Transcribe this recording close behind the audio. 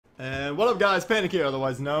And what up guys, Panic here,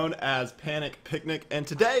 otherwise known as Panic Picnic, and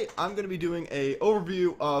today I'm going to be doing a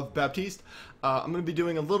overview of Baptiste. I'm going to be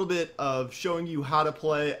doing a little bit of showing you how to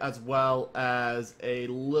play, as well as a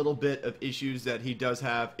little bit of issues that he does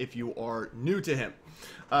have if you are new to him.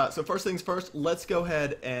 So first things first, let's go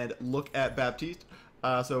ahead and look at Baptiste.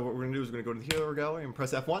 So what we're going to do is we're going to go to the hero gallery and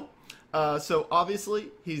press F1. So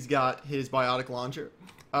obviously he's got his biotic launcher.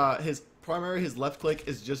 His left click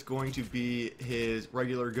is just going to be his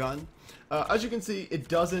regular gun. As you can see, it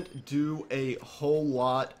doesn't do a whole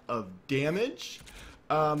lot of damage,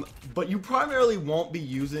 but you primarily won't be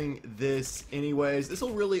using this anyways. This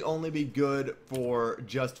will really only be good for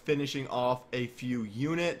just finishing off a few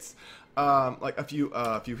units, like a few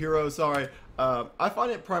heroes, sorry. I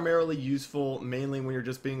find it primarily useful mainly when you're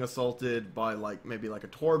just being assaulted by maybe a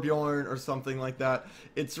Torbjorn or something like that.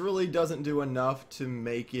 It really doesn't do enough to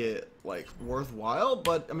make it worthwhile,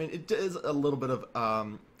 but I mean it is a little bit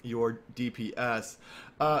of your DPS.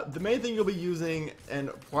 The main thing you'll be using,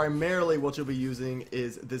 and primarily what you'll be using,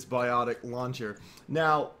 is this biotic launcher.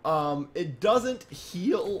 Now, it doesn't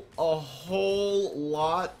heal a whole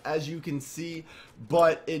lot, as you can see,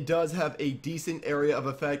 but it does have a decent area of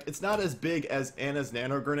effect. It's not as big as Anna's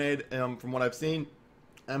nano grenade, from what I've seen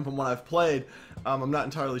and from what I've played. I'm not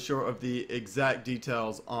entirely sure of the exact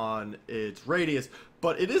details on its radius,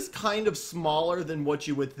 but it is kind of smaller than what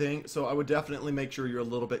you would think, so I would definitely make sure you're a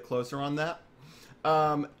little bit closer on that.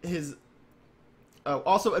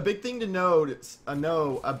 Also, a big thing to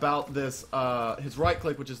know about this, his right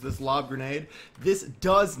click, which is this lob grenade, this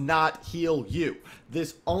does not heal you.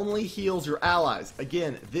 This only heals your allies.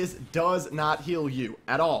 Again, this does not heal you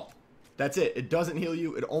at all. That's it. It doesn't heal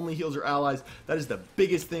you. It only heals your allies. That is the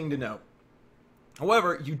biggest thing to know.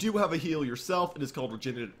 However, you do have a heal yourself. It is called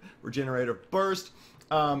Regenerative Burst.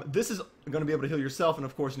 This is going to be able to heal yourself and,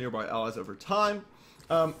 of course, nearby allies over time.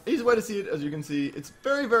 Easy way to see it, as you can see, it's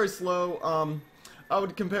very, very slow. I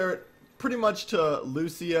would compare it pretty much to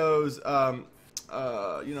Lucio's, amp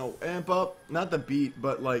up. Not the beat,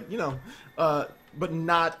 but but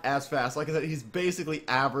not as fast. Like I said, he's basically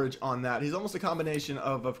average on that. He's almost a combination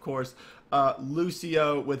of course,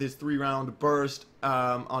 Lucio with his 3-round burst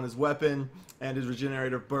on his weapon, and his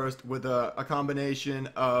regenerative burst with a combination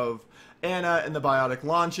of Anna and the biotic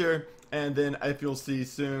launcher, and then, if you'll see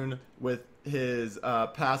soon, with his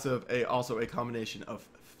passive, also a combination of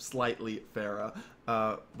slightly Farah,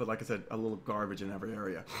 but like I said, a little garbage in every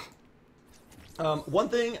area. One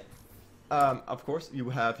thing, of course,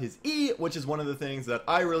 you have his E, which is one of the things that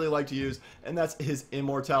I really like to use, and that's his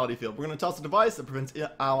immortality field. We're going to toss a device that prevents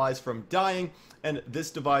allies from dying, and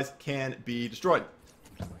this device can be destroyed.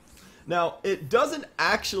 Now, it doesn't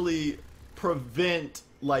actually prevent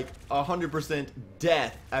 100%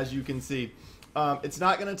 death, as you can see. It's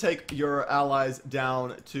not going to take your allies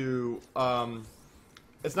down to,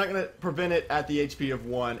 it's not going to prevent it at the HP of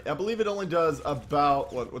 1. I believe it only does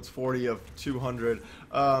about, what's 40 of 200?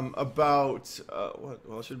 Well,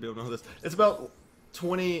 I should be able to know this. It's about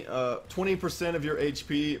 20% of your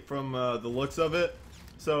HP from the looks of it.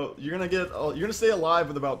 So you're gonna stay alive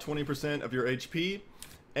with about 20% of your HP,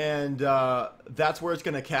 and that's where it's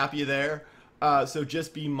gonna cap you there. So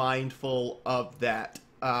just be mindful of that.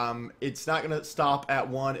 It's not going to stop at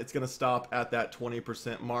 1, it's going to stop at that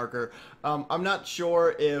 20% marker. I'm not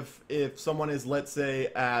sure if someone is, let's say,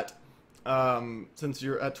 at, since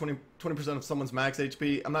you're at 20% of someone's max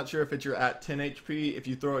HP, I'm not sure if you're at 10 HP, if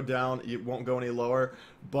you throw it down, it won't go any lower,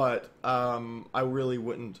 but I really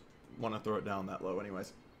wouldn't want to throw it down that low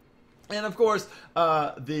anyways. And of course,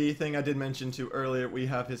 the thing I did mention to earlier, we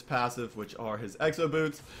have his passive, which are his exo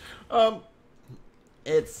boots.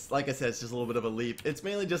 It's, like I said, it's just a little bit of a leap. It's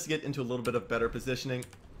mainly just to get into a little bit of better positioning.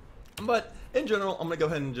 But in general, I'm going to go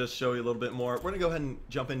ahead and just show you a little bit more. We're going to go ahead and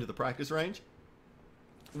jump into the practice range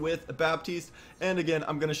with Baptiste. And again,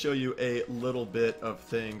 I'm going to show you a little bit of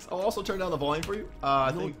things. I'll also turn down the volume for you.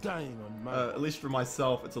 I think, at least for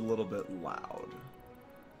myself, it's a little bit loud.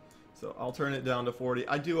 So I'll turn it down to 40.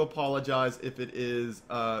 I do apologize if it is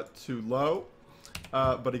too low.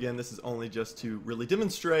 But again, this is only just to really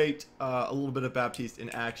demonstrate a little bit of Baptiste in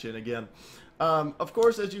action again. Of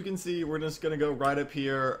course, as you can see, we're just going to go right up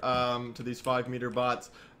here to these 5-meter bots.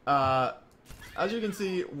 As you can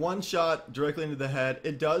see, one shot directly into the head.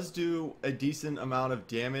 It does do a decent amount of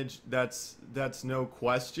damage. That's no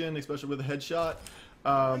question, especially with a headshot.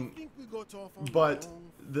 But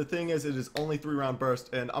the thing is, it is only 3-round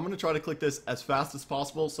burst, and I'm going to try to click this as fast as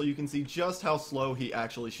possible so you can see just how slow he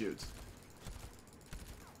actually shoots.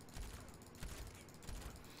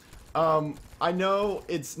 I know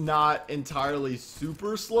it's not entirely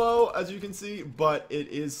super slow, as you can see, but it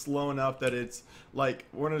is slow enough that it's, like,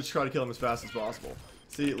 we're going to try to kill him as fast as possible.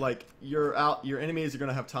 See, like, your enemies are going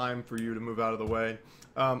to have time for you to move out of the way.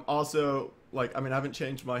 Also, like, I mean, I haven't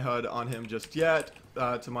changed my HUD on him just yet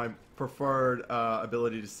to my preferred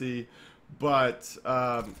ability to see, but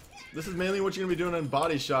this is mainly what you're going to be doing in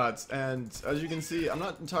body shots, and as you can see, I'm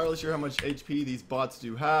not entirely sure how much HP these bots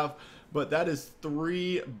do have, but that is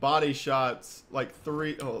 3 body shots, like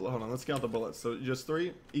 3, oh, hold on, let's count the bullets. So just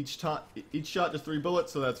 3, each shot just 3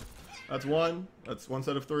 bullets, so that's 1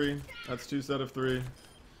 set of 3, that's 2 set of 3.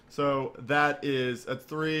 So that's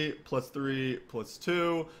 3 plus 3 plus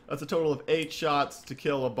 2. That's a total of 8 shots to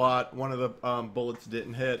kill a bot. One of the bullets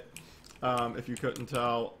didn't hit, if you couldn't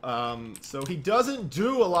tell. So he doesn't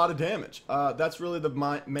do a lot of damage. That's really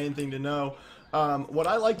the main thing to know. What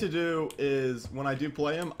I like to do is, when I do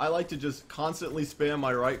play him, I like to just constantly spam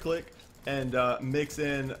my right click and mix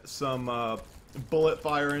in some bullet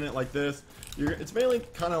fire in it like this. It's mainly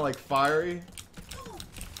kind of like fiery,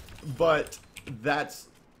 but that's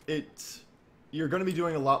it. You're going to be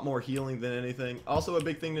doing a lot more healing than anything. Also, a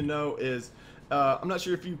big thing to know is, I'm not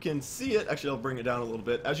sure if you can see it. Actually, I'll bring it down a little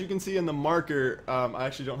bit. As you can see in the marker, I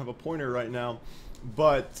actually don't have a pointer right now,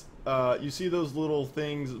 but you see those little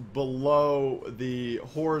things below the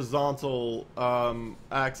horizontal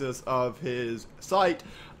axis of his sight.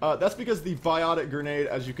 That's because the biotic grenade,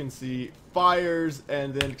 as you can see, fires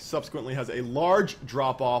and then subsequently has a large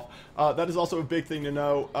drop-off. That is also a big thing to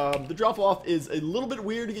know. The drop-off is a little bit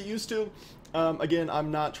weird to get used to. Again,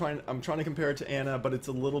 I'm trying to compare it to Anna, but it's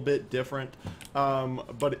a little bit different.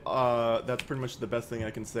 That's pretty much the best thing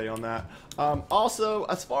I can say on that. Also,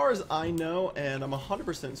 as far as I know, and I'm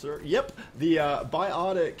 100% sure, yep, the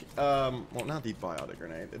biotic, well, not the biotic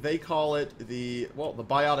grenade, they call it the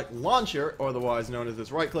biotic launcher, or otherwise known as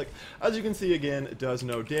this right click. As you can see, again, it does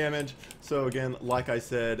no damage. So again, like I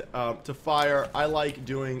said, to fire, I like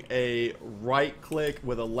doing a right click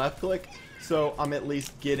with a left click. So I'm at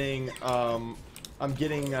least getting, trying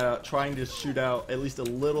to shoot out at least a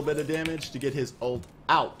little bit of damage to get his ult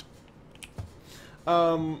out.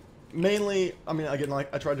 Mainly, I mean, again,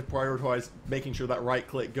 like I tried to prioritize making sure that right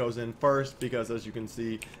click goes in first, because as you can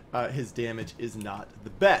see, his damage is not the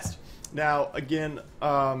best. Now, again,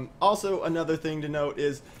 also another thing to note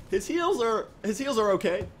is his heals are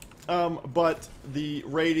okay. But the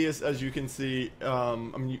radius, as you can see, I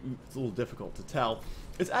mean, it's a little difficult to tell.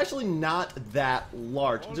 It's actually not that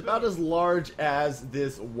large. It's about as large as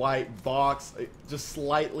this white box, just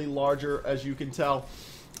slightly larger, as you can tell.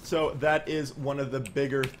 So that is one of the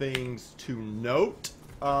bigger things to note.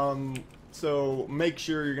 So make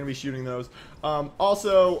sure you're going to be shooting those.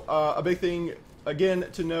 Also, a big thing, again,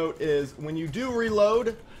 to note is when you do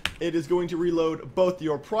reload, it is going to reload both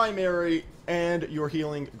your primary and your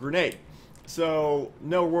healing grenade. So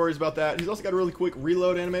no worries about that. He's also got a really quick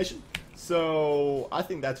reload animation. So I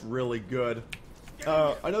think that's really good.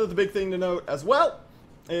 I know that the big thing to note as well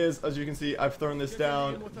is, as you can see, I've thrown this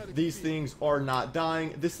down. These things are not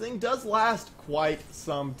dying. This thing does last quite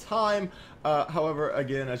some time. However,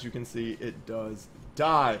 again, as you can see, it does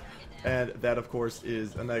die. And that, of course,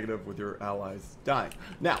 is a negative with your allies dying.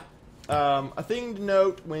 Now, a thing to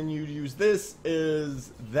note when you use this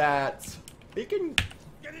is that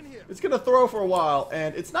it's going to throw for a while,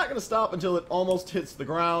 and it's not going to stop until it almost hits the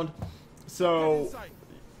ground. So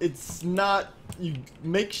it's not, you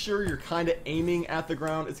make sure you're kind of aiming at the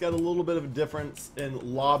ground. It's got a little bit of a difference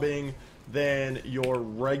in lobbing than your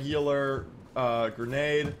regular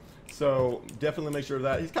grenade. So definitely make sure of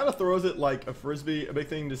that. He kind of throws it like a frisbee. A big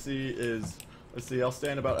thing to see is, let's see, I'll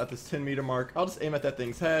stand about at this 10-meter mark. I'll just aim at that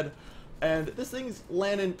thing's head. And this thing's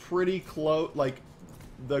landing pretty close, like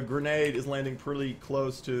the grenade is landing pretty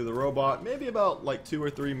close to the robot, maybe about like 2 or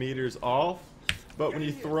 3 meters off. But when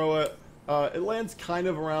you throw it, it lands kind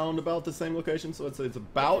of around about the same location, so it's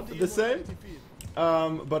about the same.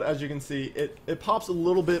 But as you can see, it pops a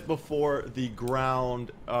little bit before the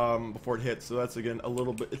ground, before it hits. So that's, again, a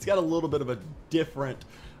little bit, it's got a little bit of a different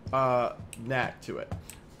knack to it.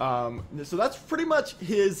 So that's pretty much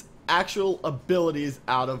his actual abilities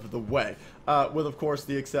out of the way, with, of course,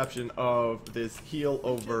 the exception of this heal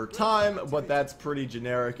over time, but that's pretty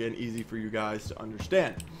generic and easy for you guys to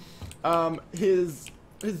understand. His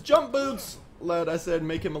jump boots, like I said,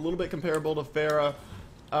 make him a little bit comparable to Pharah,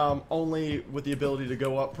 only with the ability to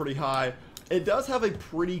go up pretty high. It does have a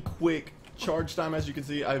pretty quick charge time. As you can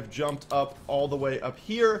see, I've jumped up all the way up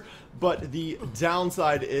here, but the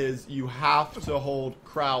downside is you have to hold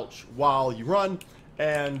crouch while you run.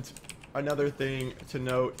 And another thing to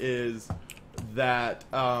note is that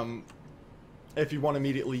if you want to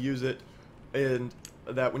immediately use it, and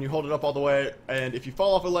that when you hold it up all the way, and if you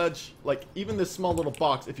fall off a ledge, like even this small little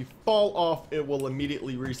box, if you fall off, it will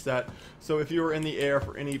immediately reset. So if you were in the air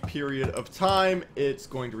for any period of time, it's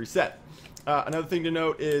going to reset. Another thing to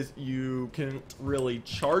note is you can't really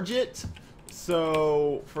charge it.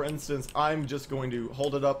 So for instance, I'm just going to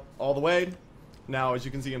hold it up all the way. Now, as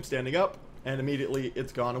you can see, I'm standing up, and immediately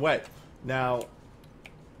it's gone away. Now,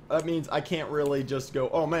 that means I can't really just go,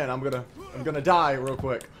 oh man, I'm gonna die real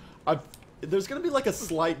quick. There's gonna be like a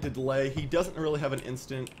slight delay. He doesn't really have an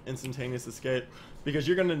instantaneous escape, because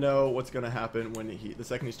you're gonna know what's gonna happen when the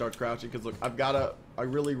second he starts crouching. Because look, I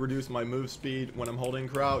really reduce my move speed when I'm holding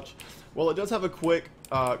crouch. Well, it does have a quick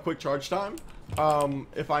charge time.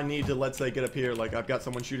 If I need to, let's say, get up here, like I've got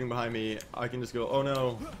someone shooting behind me, I can just go, oh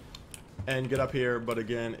no, and get up here. But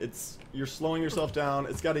again, you're slowing yourself down.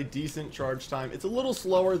 It's got a decent charge time. It's a little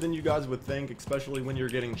slower than you guys would think, especially when you're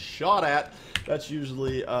getting shot at. That's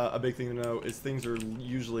usually a big thing to know, is things are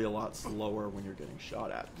usually a lot slower when you're getting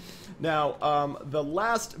shot at. Now, the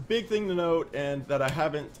last big thing to note, and that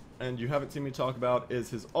you haven't seen me talk about, is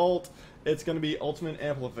his ult. It's going to be Ultimate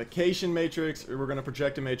Amplification Matrix. We're going to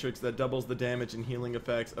project a matrix that doubles the damage and healing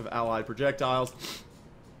effects of allied projectiles.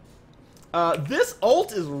 This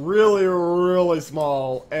ult is really, really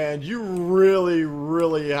small, and you really,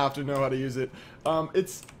 really have to know how to use it.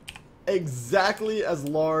 It's exactly as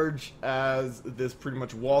large as this pretty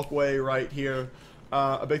much walkway right here.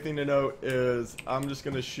 A big thing to note is I'm just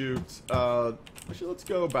going to shoot, actually, let's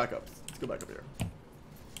go back up. Let's go back up here.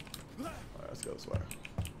 Alright, let's go this way.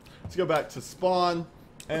 Let's go back to spawn,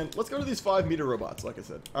 and let's go to these 5-meter robots, like I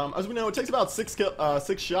said. As we know, it takes about 6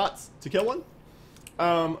 shots to kill one.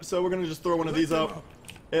 So we're going to just throw one of these up.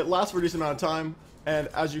 It lasts for a decent amount of time, and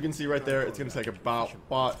as you can see right there, it's going to take about,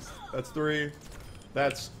 that's 3,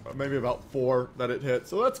 that's maybe about 4 that it hit.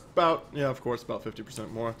 So that's about, yeah, of course, about 50%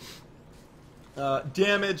 more.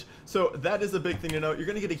 Damage, so that is a big thing to note. You're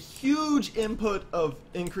going to get a huge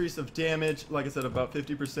increase of damage, like I said, about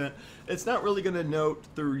 50%. It's not really going to note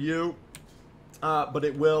through you, but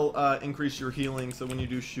it will increase your healing, so when you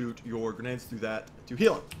do shoot your grenades through that, to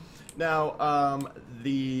heal them. Now,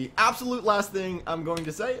 the absolute last thing I'm going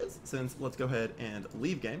to say is, since let's go ahead and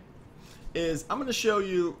leave game, is I'm going to show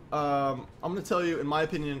you, I'm going to tell you, in my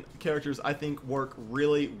opinion, characters I think work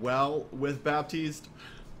really well with Baptiste.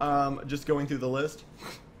 Just going through the list.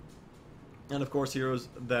 And of course, heroes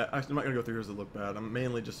that, actually I'm not going to go through heroes that look bad. I'm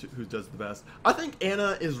mainly just who does the best. I think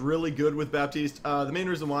Anna is really good with Baptiste. The main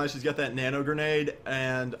reason why is she's got that nano grenade,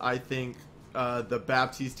 and I think the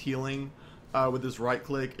Baptiste healing with this right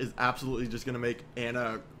click is absolutely just going to make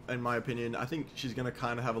Anna, in my opinion, I think she's going to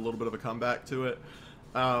kind of have a little bit of a comeback to it.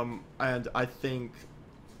 And I think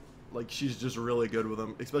like she's just really good with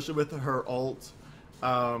them, especially with her ult.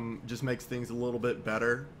 Just makes things a little bit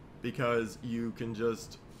better, because you can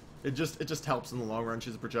just it just helps in the long run.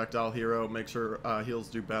 She's a projectile hero, makes her heals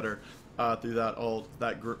do better through that ult.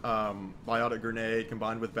 That biotic grenade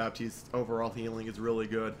combined with Baptiste's overall healing is really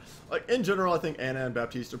good. Like in general, I think Anna and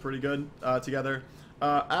Baptiste are pretty good together.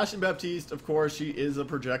 Ashe and Baptiste, of course, she is a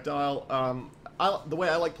projectile. The way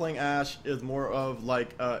I like playing Ashe is more of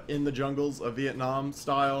like in the jungles of Vietnam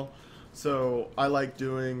style. So I like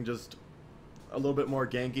doing just a little bit more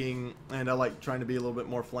ganking, and I like trying to be a little bit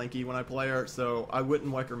more flanky when I play her, so I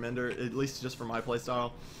wouldn't recommend her, at least just for my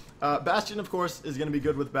playstyle. Bastion, of course, is going to be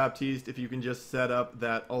good with Baptiste if you can just set up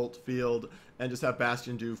that ult field and just have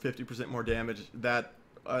Bastion do 50% more damage.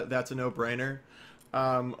 That's a no-brainer.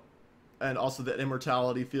 And also the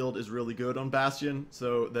immortality field is really good on Bastion,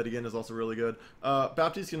 so that again is also really good.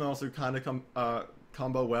 Baptiste can also kind of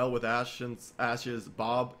combo well with Ashe, since Ashe's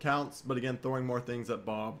Bob counts, but again, throwing more things at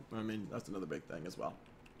Bob, I mean, that's another big thing as well.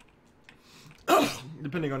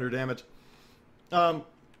 Depending on your damage. I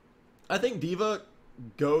think D.Va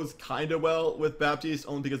goes kind of well with Baptiste,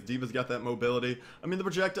 only because D.Va's got that mobility. I mean, the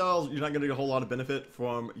projectiles, you're not going to get a whole lot of benefit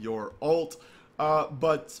from your ult,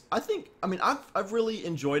 but I mean, I've really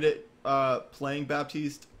enjoyed it playing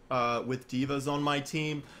Baptiste with D.Vas on my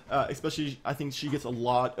team, especially I think she gets a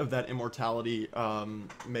lot of that immortality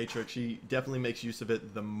matrix. She definitely makes use of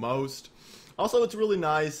it the most. Also, it's really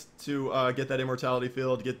nice to get that immortality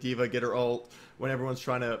field, get D.Va, get her ult when everyone's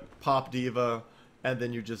trying to pop D.Va, and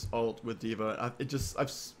then you just ult with D.Va. It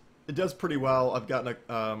does pretty well. I've gotten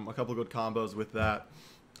a couple of good combos with that.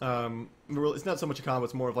 It's not so much a combo,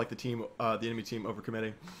 it's more of like the enemy team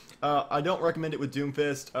overcommitting. I don't recommend it with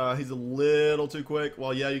Doomfist. He's a little too quick.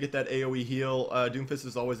 Well, yeah, you get that AoE heal. Doomfist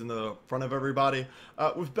is always in the front of everybody.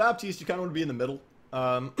 With Baptiste, you kind of want to be in the middle,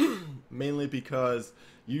 mainly because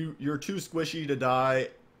you're too squishy to die.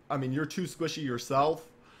 I mean, you're too squishy yourself,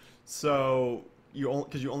 So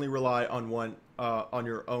because you only rely on on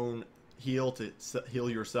your own heal to heal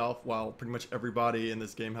yourself, while pretty much everybody in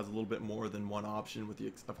this game has a little bit more than one option, with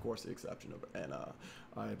of course the exception of Anna,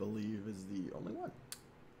 I believe is the only one.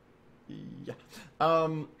 Yeah.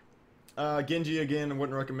 Genji again, I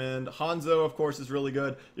wouldn't recommend. Hanzo, of course, is really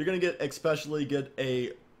good. You're gonna especially get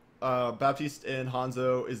a Baptiste and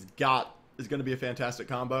Hanzo is gonna be a fantastic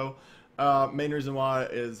combo. Main reason why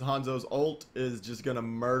is Hanzo's ult is just gonna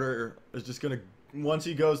murder. Is just gonna once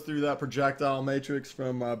he goes through that projectile matrix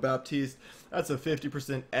from Baptiste, that's a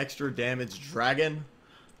 50% extra damage dragon,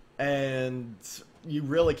 and you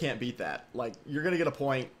really can't beat that. Like, you're gonna get a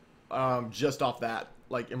point just off that.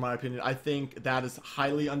 Like, in my opinion, I think that is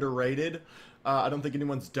highly underrated. I don't think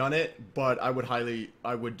anyone's done it, but I would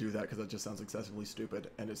do that because that just sounds excessively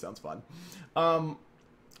stupid and it sounds fun.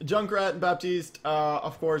 Junkrat and Baptiste,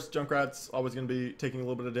 of course, Junkrat's always going to be taking a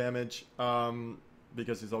little bit of damage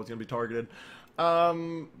because he's always going to be targeted.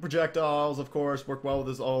 Projectiles, of course, work well with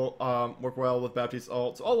his ult, work well with Baptiste's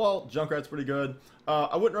ult. So, well, Junkrat's pretty good.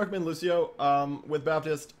 I wouldn't recommend Lucio with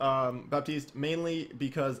Baptiste, mainly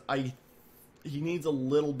because he needs a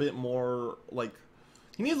little bit more,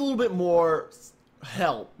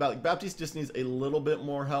 help. Like, Baptiste just needs a little bit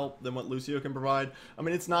more help than what Lucio can provide. I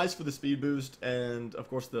mean, it's nice for the speed boost and, of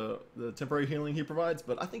course, the temporary healing he provides,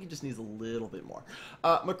 but I think he just needs a little bit more.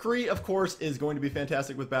 McCree, of course, is going to be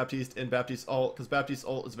fantastic with Baptiste and Baptiste's ult, because Baptiste's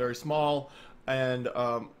ult is very small, and,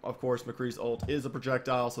 of course, McCree's ult is a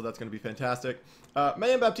projectile, so that's going to be fantastic.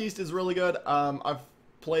 Mei and Baptiste is really good. I've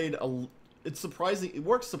played it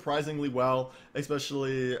works surprisingly well,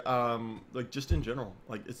 especially like just in general.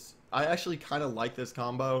 Like, I actually kind of like this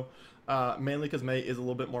combo, mainly because Mei is a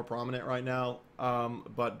little bit more prominent right now,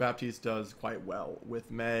 but Baptiste does quite well with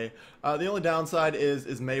Mei. The only downside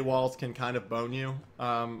is Mei walls can kind of bone you,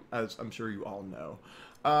 as I'm sure you all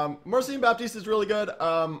know. Mercy and Baptiste is really good.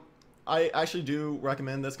 I actually do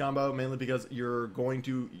recommend this combo, mainly because you're going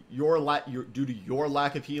to due to your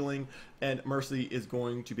lack of healing, and Mercy is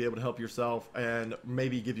going to be able to help yourself and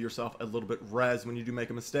maybe give yourself a little bit res when you do make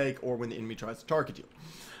a mistake or when the enemy tries to target you.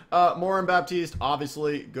 Mora and Baptiste,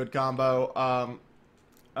 obviously good combo.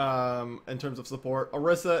 In terms of support,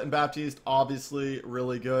 Orisa and Baptiste, obviously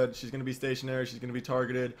really good. She's going to be stationary. She's going to be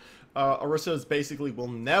targeted. Orisa is basically will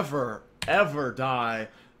never ever die.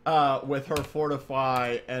 With her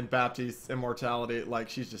Fortify and Baptiste's Immortality, like,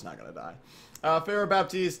 she's just not gonna die. Farrah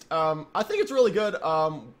Baptiste, I think it's really good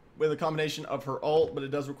with a combination of her ult, but it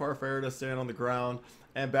does require Farrah to stand on the ground,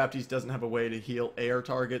 and Baptiste doesn't have a way to heal air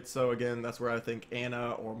targets, so again, that's where I think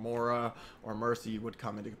Anna or Mora or Mercy would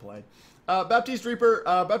come into play. Baptiste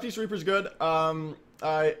Reaper's good.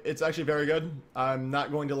 It's actually very good. I'm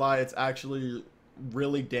not going to lie, it's actually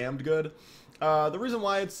really damned good. The reason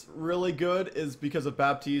why it's really good is because of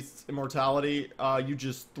Baptiste's immortality. You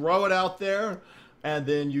just throw it out there, and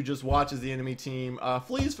then you just watch as the enemy team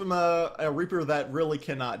flees from a Reaper that really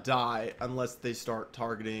cannot die unless they start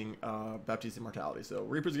targeting Baptiste's immortality. So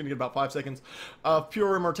Reaper's going to get about 5 seconds of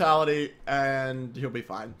pure immortality, and he'll be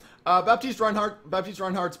fine. Baptiste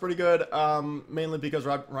Reinhardt's pretty good, mainly because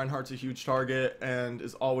Reinhardt's a huge target and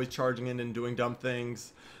is always charging in and doing dumb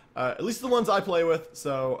things. At least the ones I play with,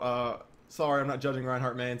 so... sorry, I'm not judging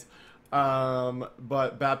Reinhardt mains.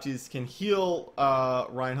 But Baptiste can heal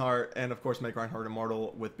Reinhardt and, of course, make Reinhardt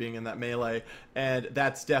immortal with being in that melee. And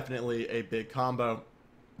that's definitely a big combo.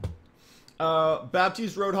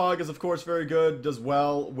 Baptiste Roadhog is, of course, very good. Does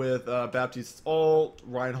well with Baptiste's ult.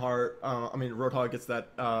 Roadhog gets that,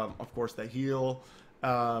 of course, that heal.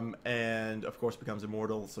 And, of course, becomes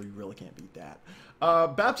immortal, so you really can't beat that.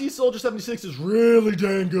 Baptiste Soldier 76 is really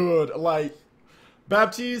dang good. Like,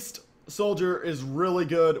 Baptiste... Soldier is really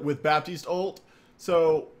good with Baptiste ult.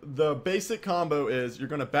 So the basic combo is you're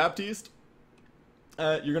going to Baptiste,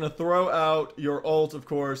 you're going to throw out your ult, of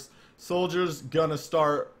course. Soldier's going to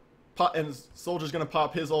Soldier's going to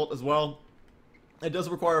pop his ult as well. It does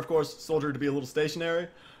require, of course, Soldier to be a little stationary.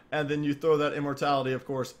 And then you throw that immortality, of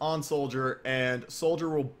course, on Soldier, and Soldier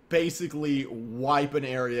will basically wipe an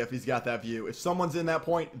area if he's got that view. If someone's in that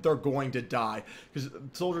point, they're going to die, because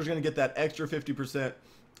Soldier's going to get that extra 50%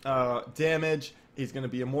 damage. He's going to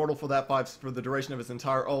be immortal for for the duration of his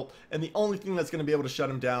entire ult, and the only thing that's going to be able to shut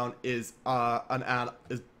him down is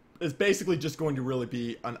is basically just going to really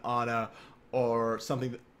be an Ana or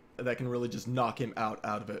something that can really just knock him out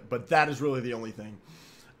of it. But that is really the only thing.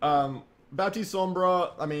 Baptiste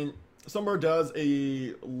Sombra, Sombra does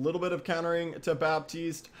a little bit of countering to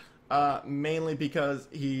Baptiste, mainly because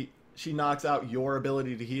she knocks out your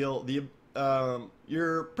ability to heal.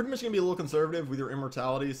 You're pretty much going to be a little conservative with your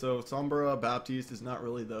immortality, so Sombra Baptiste is not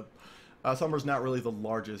really the Sombra's not really the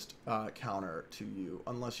largest counter to you,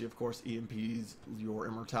 unless you, of course, EMPs your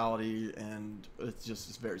immortality, and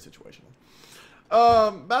it's very situational.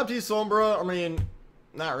 Baptiste Sombra, I mean,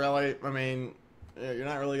 not really. I mean, you're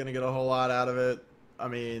not really going to get a whole lot out of it. I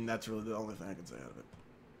mean, that's really the only thing I can say out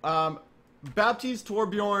of it. Baptiste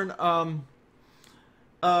Torbjorn,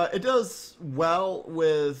 it does well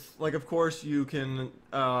with, like, of course, you can,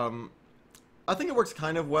 I think it works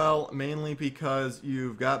kind of well, mainly because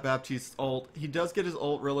you've got Baptiste's ult. He does get his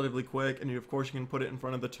ult relatively quick, and you, of course, you can put it in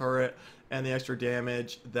front of the turret, and the extra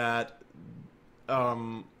damage that,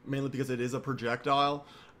 mainly because it is a projectile.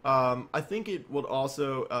 I think it would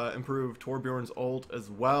also improve Torbjorn's ult as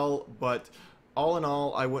well, but all in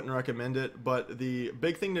all, I wouldn't recommend it. But the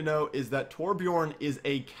big thing to note is that Torbjorn is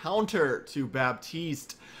a counter to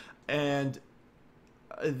Baptiste, and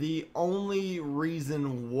the only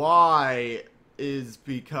reason why is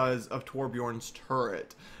because of Torbjorn's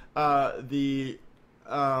turret. The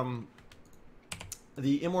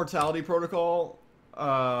immortality protocol,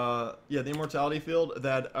 the immortality field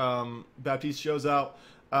that Baptiste shows out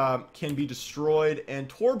can be destroyed, and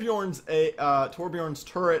Torbjorn's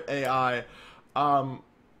turret AI, I'm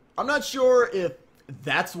not sure if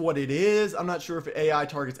that's what it is. I'm not sure if AI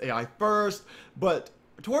targets AI first, but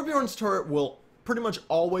Torbjorn's turret will pretty much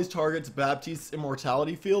always targets Baptiste's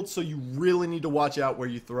immortality field, so you really need to watch out where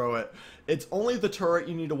you throw it. It's only the turret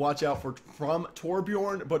you need to watch out for from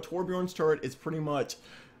Torbjorn, but Torbjorn's turret is pretty much,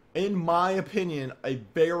 in my opinion, a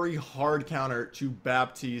very hard counter to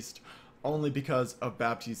Baptiste, only because of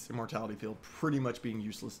Baptiste's immortality field pretty much being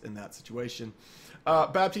useless in that situation.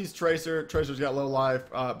 Baptiste Tracer's got low life,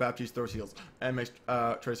 Baptiste throws heals and makes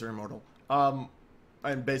Tracer immortal.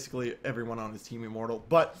 And basically everyone on his team immortal.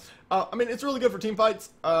 But, I mean, it's really good for team fights.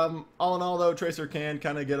 All in all, though, Tracer can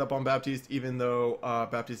kind of get up on Baptiste, even though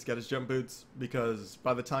Baptiste got his jump boots, because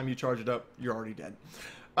by the time you charge it up, you're already dead.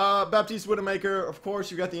 Baptiste Widowmaker, of course,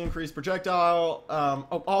 you got the increased projectile.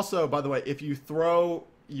 Also, by the way, if you throw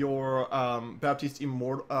your Baptiste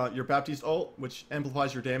ult, which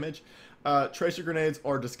amplifies your damage, Tracer grenades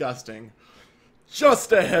are disgusting.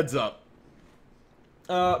 Just a heads up.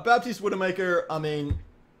 Baptiste Widowmaker, I mean,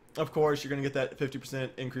 of course, you're going to get that 50%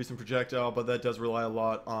 increase in projectile, but that does rely a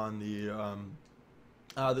lot on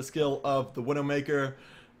the skill of the Widowmaker.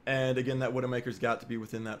 And again, that Widowmaker's got to be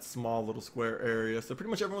within that small little square area. So pretty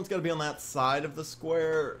much everyone's got to be on that side of the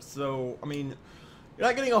square. So, I mean, you're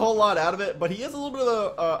not getting a whole lot out of it, but he is a little bit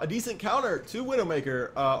of a decent counter to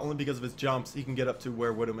Widowmaker, only because of his jumps. He can get up to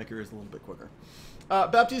where Widowmaker is a little bit quicker.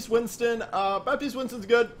 Baptiste Winston. Baptiste Winston's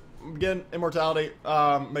good. Again, immortality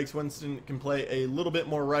makes Winston can play a little bit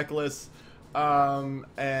more reckless,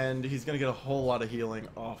 and he's going to get a whole lot of healing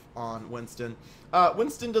off on Winston.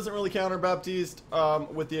 Winston doesn't really counter Baptiste,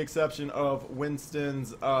 with the exception of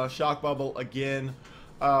Winston's shock bubble, again,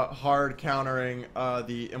 hard countering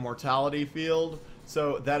the immortality field.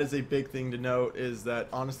 So that is a big thing to note, is that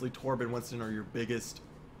honestly Torb and Winston are your biggest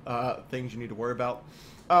things you need to worry about.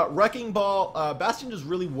 Wrecking Ball, Bastion does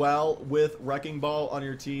really well with Wrecking Ball on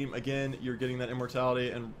your team. Again, you're getting that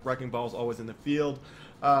immortality, and Wrecking Ball is always in the field.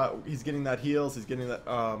 He's getting that heals. He's getting that.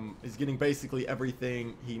 He's getting basically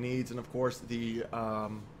everything he needs, and of course the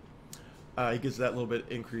he gives that little bit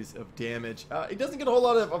increase of damage. He doesn't get a whole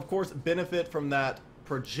lot of course, benefit from that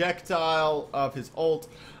projectile of his ult.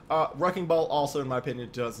 Wrecking Ball also, in my opinion,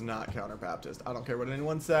 does not counter Baptiste. I don't care what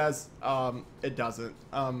anyone says. It doesn't.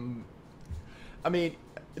 I mean,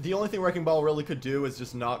 the only thing Wrecking Ball really could do is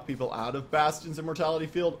just knock people out of Bastion's immortality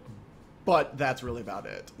field, but that's really about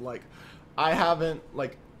it. Like, I haven't,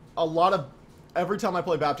 like, a lot of, every time I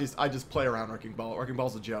play Baptiste, I just play around Wrecking Ball. Wrecking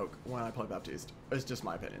Ball's a joke when I play Baptiste. It's just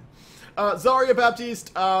my opinion. Zarya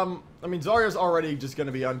Baptiste, I mean, Zarya's already just going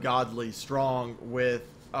to be ungodly strong with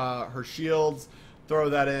her shields. Throw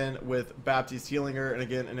that in with Baptiste healing her, and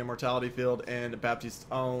again, an immortality field, and Baptiste's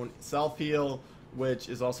own self-heal, which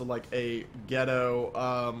is also like a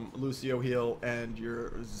ghetto Lucio heal, and your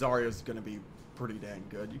Zarya's going to be pretty dang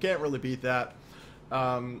good. You can't really beat that.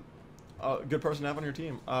 A good person to have on your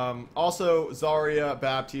team. Also, Zarya,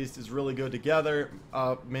 Baptiste is really good together,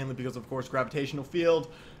 mainly because, of course, gravitational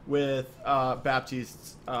field with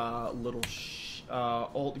Baptiste's little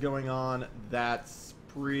ult going on. That's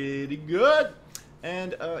pretty good,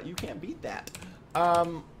 and you can't beat that.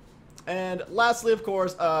 And lastly, of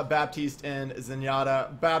course, Baptiste and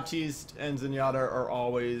Zenyatta. Baptiste and Zenyatta are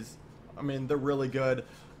always, I mean, they're really good.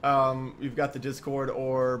 You've got the Discord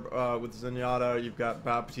orb with Zenyatta. You've got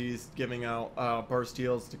Baptiste giving out burst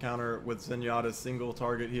heals to counter with Zenyatta's single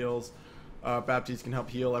target heals. Baptiste can help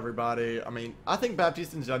heal everybody. I mean, I think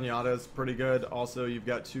Baptiste and Zenyatta is pretty good. Also, you've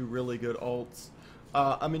got two really good ults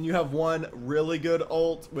I mean, you have one really good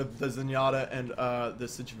ult with the Zenyatta and the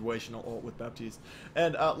situational ult with Baptiste.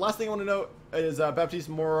 And last thing I want to note is Baptiste,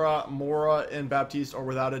 Mora and Baptiste are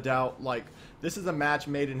without a doubt, like, this is a match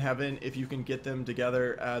made in heaven if you can get them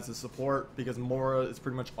together as a support, because Mora is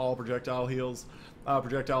pretty much all projectile heals,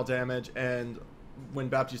 projectile damage, and when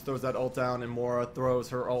Baptiste throws that ult down and Mora throws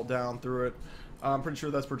her ult down through it, I'm pretty sure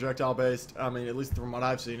that's projectile based. I mean, at least from what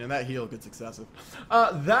I've seen, and that heal gets excessive.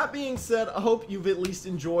 That being said, I hope you've at least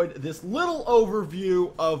enjoyed this little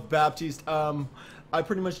overview of Baptiste. I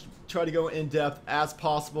pretty much try to go in depth as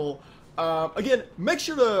possible. Again, make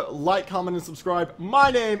sure to like, comment, and subscribe. My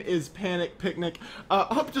name is Panic Picnic.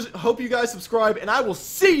 Hope you guys subscribe, and I will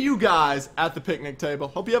see you guys at the picnic table.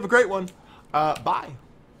 Hope you have a great one. Bye.